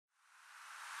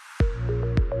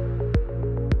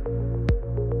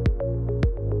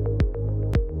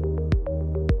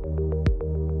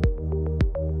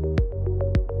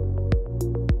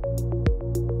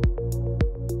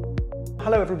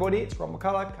Hello everybody, it's Ron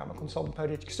McCulloch. I'm a Consultant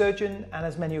Podiatric Surgeon, and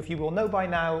as many of you will know by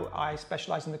now, I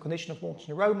specialise in the condition of Morton's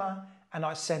Neuroma, and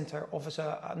our centre offers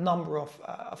a number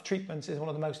of treatments. It's one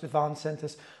of the most advanced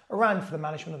centres around for the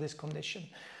management of this condition.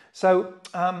 So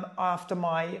after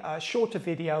my shorter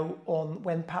video on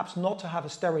when perhaps not to have a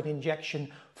steroid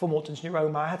injection for Morton's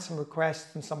Neuroma, I had some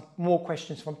requests and some more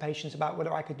questions from patients about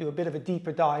whether I could do a bit of a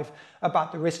deeper dive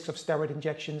about the risks of steroid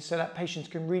injections so that patients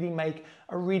can really make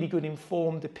a really good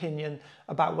informed opinion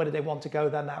about whether they want to go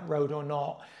down that road or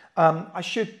not. I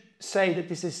should say that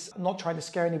this is not trying to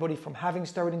scare anybody from having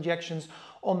steroid injections.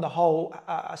 On the whole,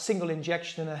 a single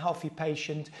injection in a healthy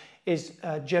patient is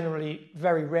generally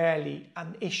very rarely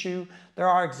an issue. There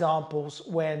are examples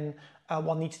when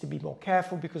one needs to be more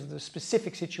careful because of the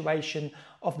specific situation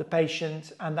of the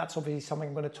patient, and that's obviously something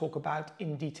I'm going to talk about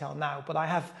in detail now. But I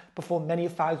have performed many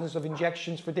thousands of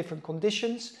injections for different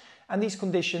conditions, and these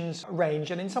conditions range,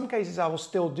 and in some cases I will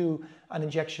still do an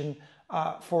injection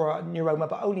for a neuroma,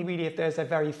 but only really if there's a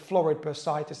very florid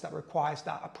bursitis that requires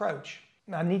that approach.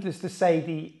 Now, needless to say,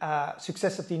 the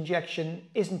success of the injection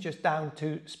isn't just down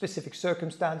to specific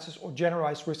circumstances or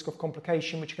generalized risk of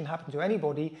complication, which can happen to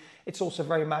anybody. It's also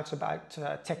very much about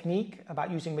technique,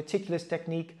 about using meticulous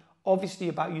technique, obviously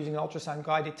about using an ultrasound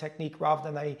guided technique rather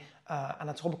than a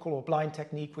anatomical or blind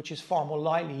technique, which is far more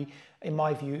likely, in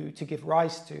my view, to give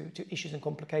rise to issues and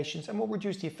complications and will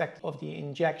reduce the effect of the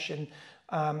injection.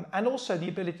 And also the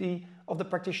ability of the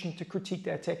practitioner to critique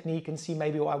their technique and see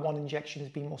maybe why one injection has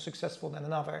been more successful than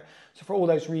another. So for all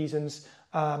those reasons,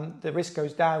 the risk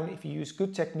goes down if you use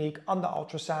good technique under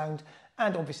ultrasound,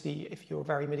 and obviously if you're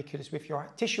very meticulous with your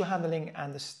tissue handling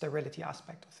and the sterility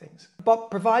aspect of things.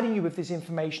 But providing you with this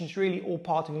information is really all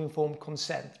part of informed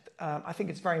consent. I think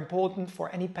it's very important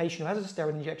for any patient who has a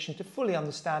steroid injection to fully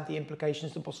understand the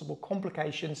implications, the possible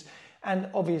complications, and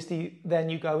obviously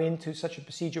then you go into such a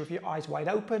procedure with your eyes wide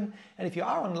open, and if you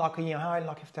are unlucky, you're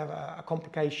unlucky to have a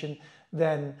complication,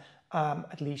 then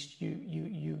at least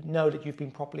you know that you've been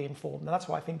properly informed, and that's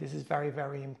why I think this is very,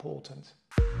 very important.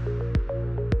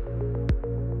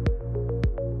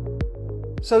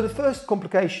 So the first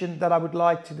complication that I would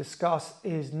like to discuss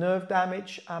is nerve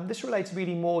damage. This relates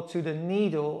really more to the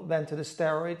needle than to the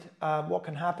steroid. What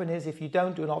can happen is if you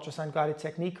don't do an ultrasound guided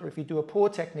technique, or if you do a poor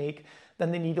technique,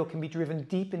 then the needle can be driven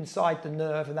deep inside the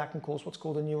nerve, and that can cause what's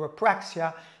called a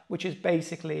neuropraxia, which is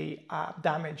basically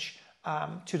damage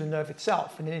to the nerve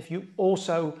itself. And then if you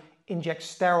also inject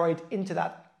steroid into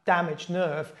that damaged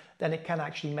nerve, then it can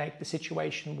actually make the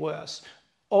situation worse.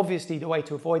 Obviously, the way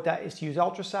to avoid that is to use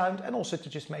ultrasound, and also to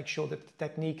just make sure that the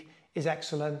technique is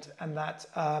excellent and that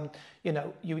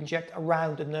you inject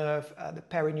around the nerve, the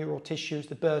perineural tissues,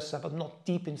 the bursa, but not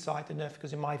deep inside the nerve,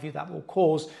 because in my view that will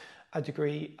cause a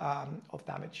degree of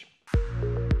damage.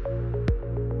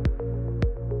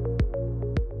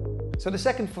 So the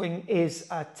second thing is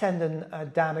tendon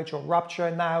damage or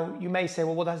rupture. Now, you may say,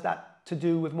 well, what has that to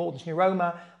do with Morton's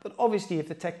Neuroma? But obviously, if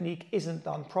the technique isn't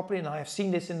done properly, and I have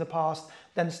seen this in the past,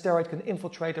 then steroid can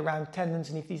infiltrate around tendons,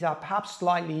 and if these are perhaps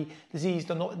slightly diseased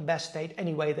or not in the best state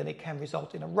anyway, then it can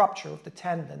result in a rupture of the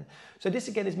tendon. So this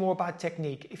again is more about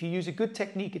technique. If you use a good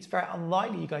technique, it's very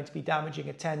unlikely you're going to be damaging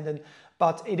a tendon,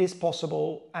 but it is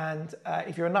possible. And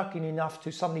if you're unlucky enough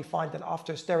to suddenly find that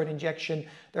after a steroid injection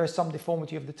there is some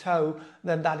deformity of the toe,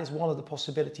 then that is one of the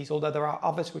possibilities, although there are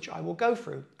others which I will go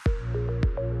through.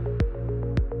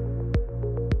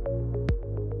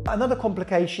 Another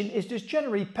complication is just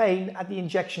generally pain at the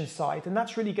injection site, and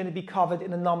that's really going to be covered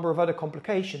in a number of other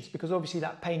complications, because obviously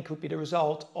that pain could be the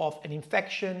result of an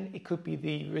infection, it could be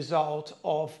the result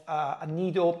of a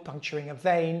needle puncturing a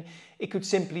vein, it could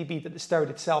simply be that the steroid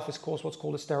itself has caused what's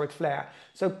called a steroid flare.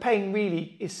 So pain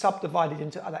really is subdivided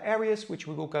into other areas, which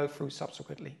we will go through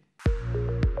subsequently.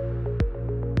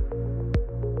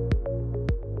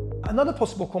 Another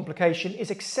possible complication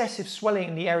is excessive swelling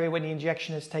in the area when the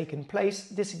injection has taken place.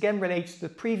 This again relates to the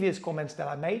previous comments that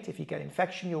I made. If you get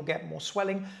infection, you'll get more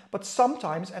swelling, but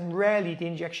sometimes and rarely the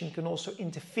injection can also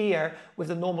interfere with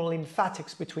the normal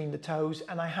lymphatics between the toes,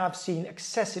 and I have seen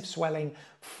excessive swelling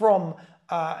from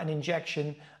an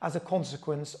injection as a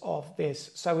consequence of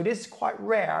this. So it is quite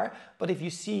rare, but if you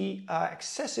see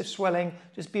excessive swelling,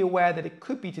 just be aware that it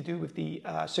could be to do with the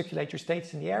circulatory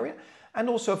status in the area. And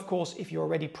also, of course, if you're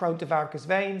already prone to varicose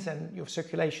veins and your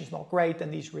circulation is not great, then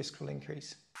these risks will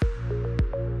increase.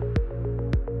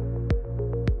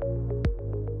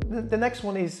 The next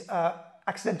one is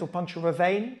accidental puncture of a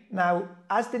vein. Now,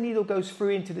 as the needle goes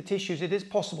through into the tissues, it is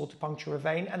possible to puncture a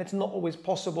vein, and it's not always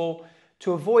possible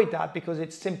to avoid that because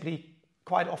it's simply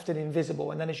quite often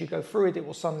invisible, and then as you go through it, it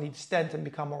will suddenly distend and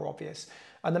become more obvious.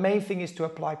 And the main thing is to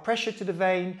apply pressure to the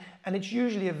vein, and it's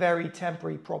usually a very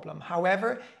temporary problem.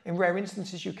 However, in rare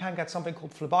instances, you can get something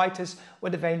called phlebitis, where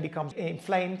the vein becomes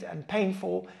inflamed and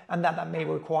painful, and that may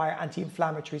require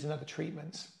anti-inflammatories and other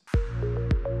treatments.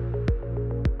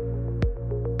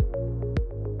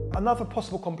 Another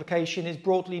possible complication is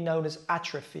broadly known as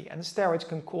atrophy, and steroids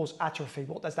can cause atrophy.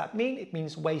 What does that mean? It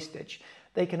means wastage.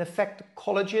 They can affect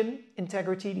collagen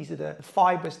integrity. These are the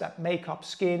fibers that make up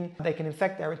skin. They can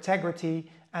affect their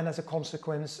integrity, and as a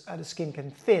consequence, the skin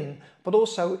can thin. But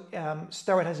also,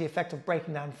 steroid has the effect of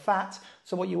breaking down fat.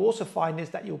 So what you also find is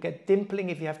that you'll get dimpling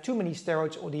if you have too many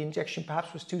steroids, or the injection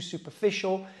perhaps was too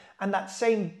superficial. And that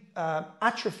same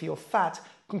atrophy of fat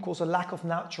can cause a lack of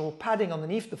natural padding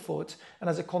underneath the foot, and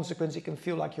as a consequence it can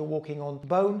feel like you're walking on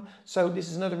bone. So this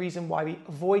is another reason why we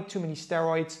avoid too many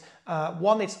steroids.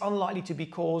 One, it's unlikely to be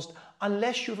caused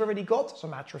unless you've already got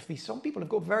some atrophy. Some people have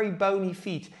got very bony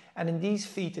feet, and in these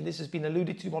feet, and this has been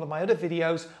alluded to in one of my other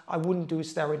videos, I wouldn't do a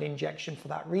steroid injection for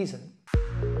that reason.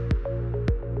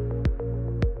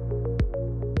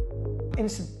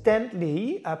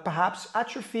 Incidentally, perhaps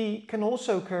atrophy can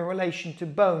also occur in relation to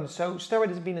bone. So steroid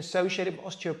has been associated with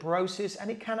osteoporosis,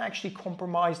 and it can actually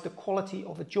compromise the quality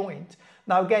of a joint.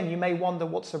 Now again, you may wonder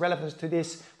what's the relevance to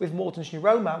this with Morton's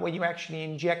neuroma, where you're actually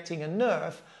injecting a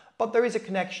nerve, but there is a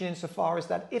connection insofar as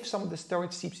that if some of the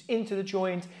steroid seeps into the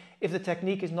joint, if the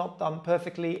technique is not done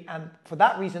perfectly, and for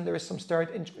that reason there is some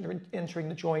steroid entering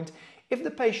the joint, if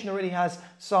the patient already has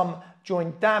some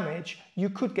joint damage, you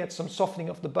could get some softening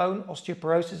of the bone,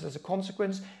 osteoporosis as a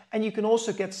consequence, and you can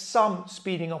also get some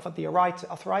speeding off of the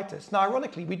arthritis. Now,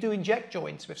 ironically, we do inject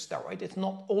joints with steroid. It's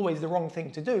not always the wrong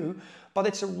thing to do, but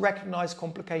it's a recognized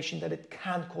complication that it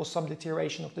can cause some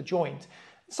deterioration of the joint.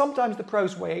 Sometimes the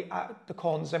pros weigh out the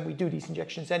cons, and we do these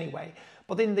injections anyway.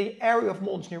 But in the area of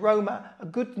Morton's neuroma, a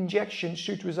good injection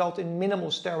should result in minimal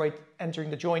steroid entering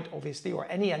the joint, obviously, or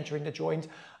any entering the joint,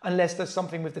 unless there's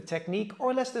something with the technique, or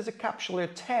unless there's a capsular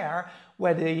tear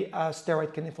where the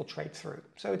steroid can infiltrate through.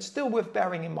 So it's still worth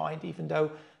bearing in mind, even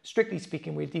though, strictly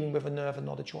speaking, we're dealing with a nerve and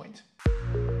not a joint.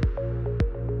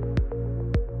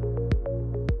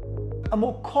 A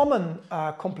more common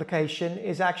complication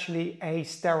is actually a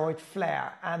steroid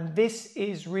flare, and this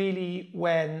is really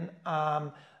when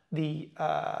the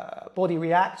body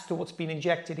reacts to what's been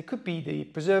injected. It could be the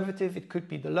preservative, it could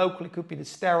be the local, it could be the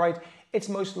steroid. It's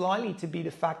most likely to be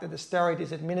the fact that the steroid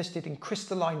is administered in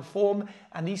crystalline form,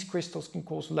 and these crystals can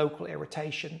cause local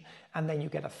irritation. And then you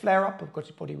get a flare-up because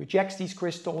the body rejects these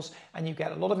crystals, and you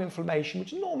get a lot of inflammation,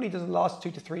 which normally doesn't last 2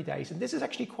 to 3 days. And this is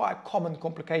actually quite a common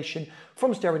complication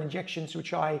from steroid injections,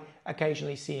 which I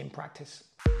occasionally see in practice.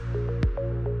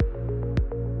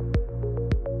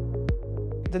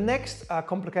 The next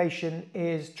complication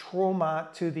is trauma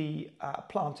to the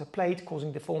plantar plate,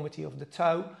 causing deformity of the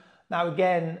toe. Now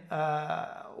again,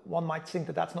 one might think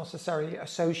that that's not necessarily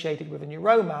associated with a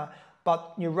neuroma,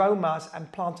 but neuromas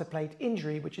and plantar plate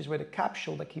injury, which is where the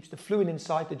capsule that keeps the fluid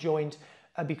inside the joint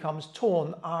becomes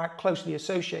torn, are closely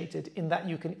associated in that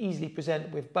you can easily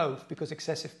present with both, because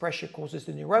excessive pressure causes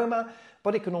the neuroma,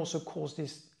 but it can also cause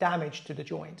this damage to the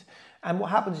joint. And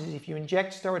what happens is if you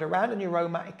inject steroid around a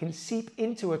neuroma, it can seep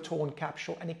into a torn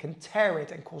capsule and it can tear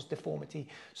it and cause deformity.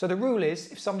 So the rule is,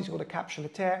 if somebody's got a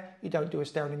capsular tear, you don't do a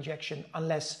steroid injection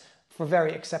unless for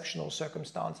very exceptional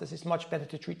circumstances. It's much better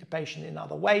to treat the patient in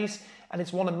other ways, and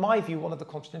it's in my view, one of the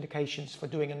contraindications for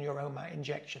doing a neuroma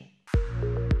injection.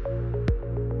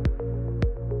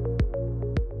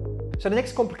 So the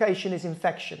next complication is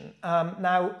infection.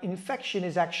 Now, infection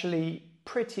is actually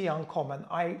pretty uncommon.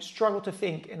 I struggle to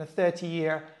think in a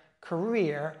 30-year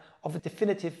career of a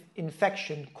definitive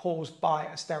infection caused by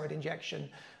a steroid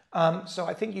injection. So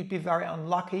I think you'd be very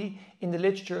unlucky. In the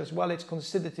literature as well, it's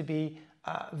considered to be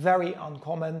very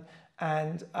uncommon,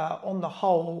 and on the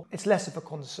whole, it's less of a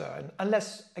concern,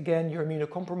 unless, again, you're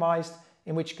immunocompromised,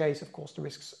 in which case, of course, the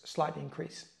risks slightly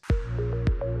increase.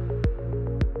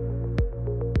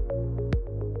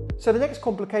 So the next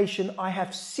complication I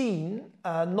have seen,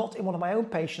 not in one of my own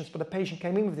patients, but a patient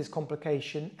came in with this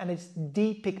complication, and it's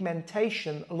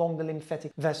depigmentation along the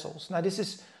lymphatic vessels. Now this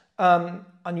is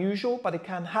unusual, but it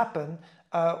can happen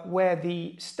where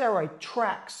the steroid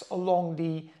tracks along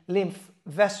the lymph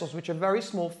vessels, which are very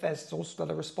small vessels that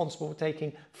are responsible for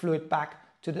taking fluid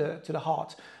back to the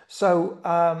heart. So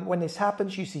when this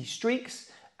happens, you see streaks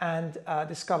and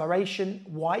discoloration,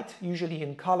 white, usually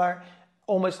in color,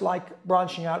 almost like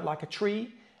branching out like a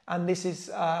tree. And this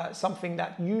is something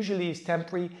that usually is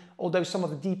temporary, although some of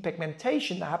the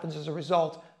depigmentation that happens as a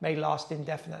result may last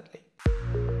indefinitely.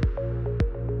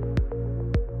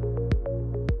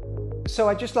 So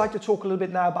I'd just like to talk a little bit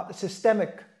now about the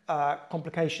systemic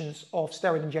complications of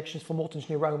steroid injections for Morton's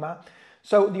neuroma.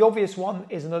 So the obvious one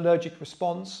is an allergic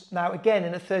response. Now again,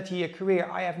 in a 30-year career,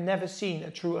 I have never seen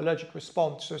a true allergic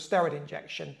response to a steroid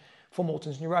injection for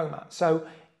Morton's neuroma. So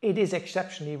it is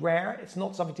exceptionally rare. It's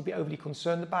not something to be overly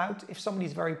concerned about. If somebody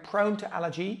is very prone to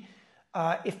allergy,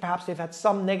 if perhaps they've had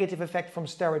some negative effect from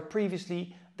steroid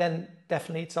previously, then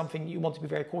definitely it's something you want to be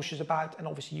very cautious about, and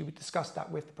obviously you would discuss that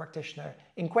with the practitioner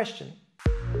in question.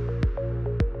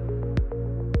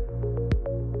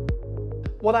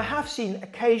 What I have seen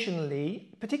occasionally,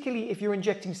 particularly if you're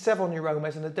injecting several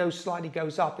neuromas and the dose slightly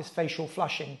goes up, is facial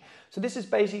flushing. So this is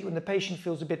basically when the patient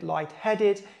feels a bit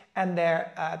lightheaded and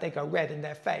they go red in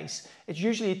their face. It's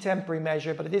usually a temporary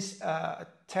measure, but it is a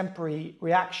temporary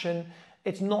reaction.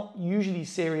 It's not usually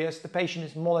serious. The patient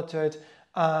is monitored,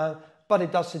 but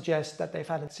it does suggest that they've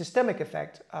had a systemic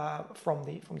effect from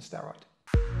the steroid.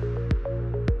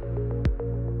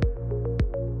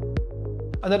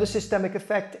 Another systemic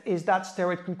effect is that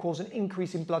steroid can cause an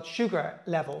increase in blood sugar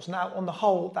levels. Now, on the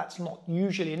whole, that's not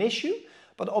usually an issue,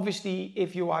 but obviously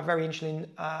if you are very insulin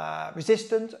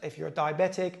resistant, if you're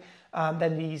diabetic,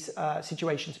 then these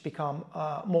situations become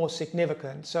more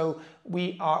significant. So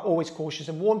we are always cautious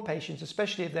and warn patients,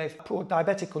 especially if they've poor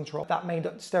diabetic control, that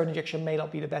steroid injection may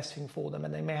not be the best thing for them,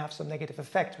 and they may have some negative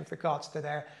effect with regards to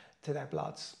their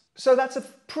bloods. So that's a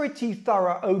pretty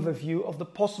thorough overview of the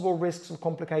possible risks of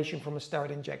complication from a steroid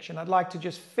injection. I'd like to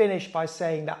just finish by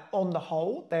saying that on the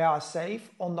whole, they are safe.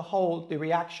 On the whole, the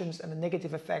reactions and the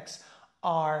negative effects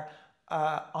are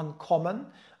uncommon.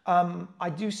 I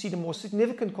do see the more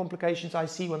significant complications I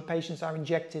see when patients are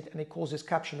injected and it causes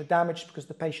capsular damage because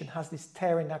the patient has this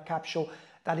tear in their capsule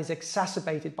that is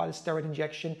exacerbated by the steroid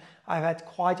injection. I've had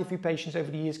quite a few patients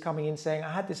over the years coming in saying,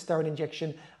 I had this steroid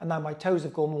injection and now my toes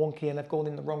have gone wonky and they've gone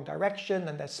in the wrong direction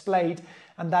and they're splayed.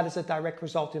 And that is a direct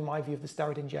result, in my view, of the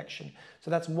steroid injection. So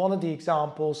that's one of the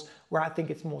examples where I think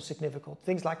it's more significant.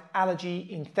 Things like allergy,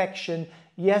 infection,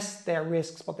 yes, they're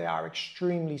risks, but they are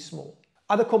extremely small.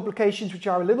 Other complications which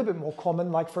are a little bit more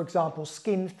common, like for example,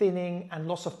 skin thinning and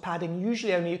loss of padding,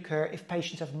 usually only occur if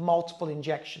patients have multiple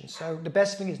injections. So the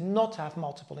best thing is not to have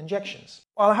multiple injections.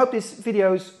 Well, I hope this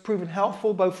video has proven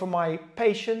helpful both for my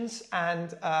patients and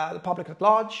the public at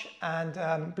large.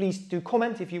 And please do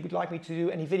comment if you would like me to do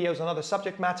any videos on other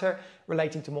subject matter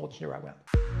relating to Morton's neuroma.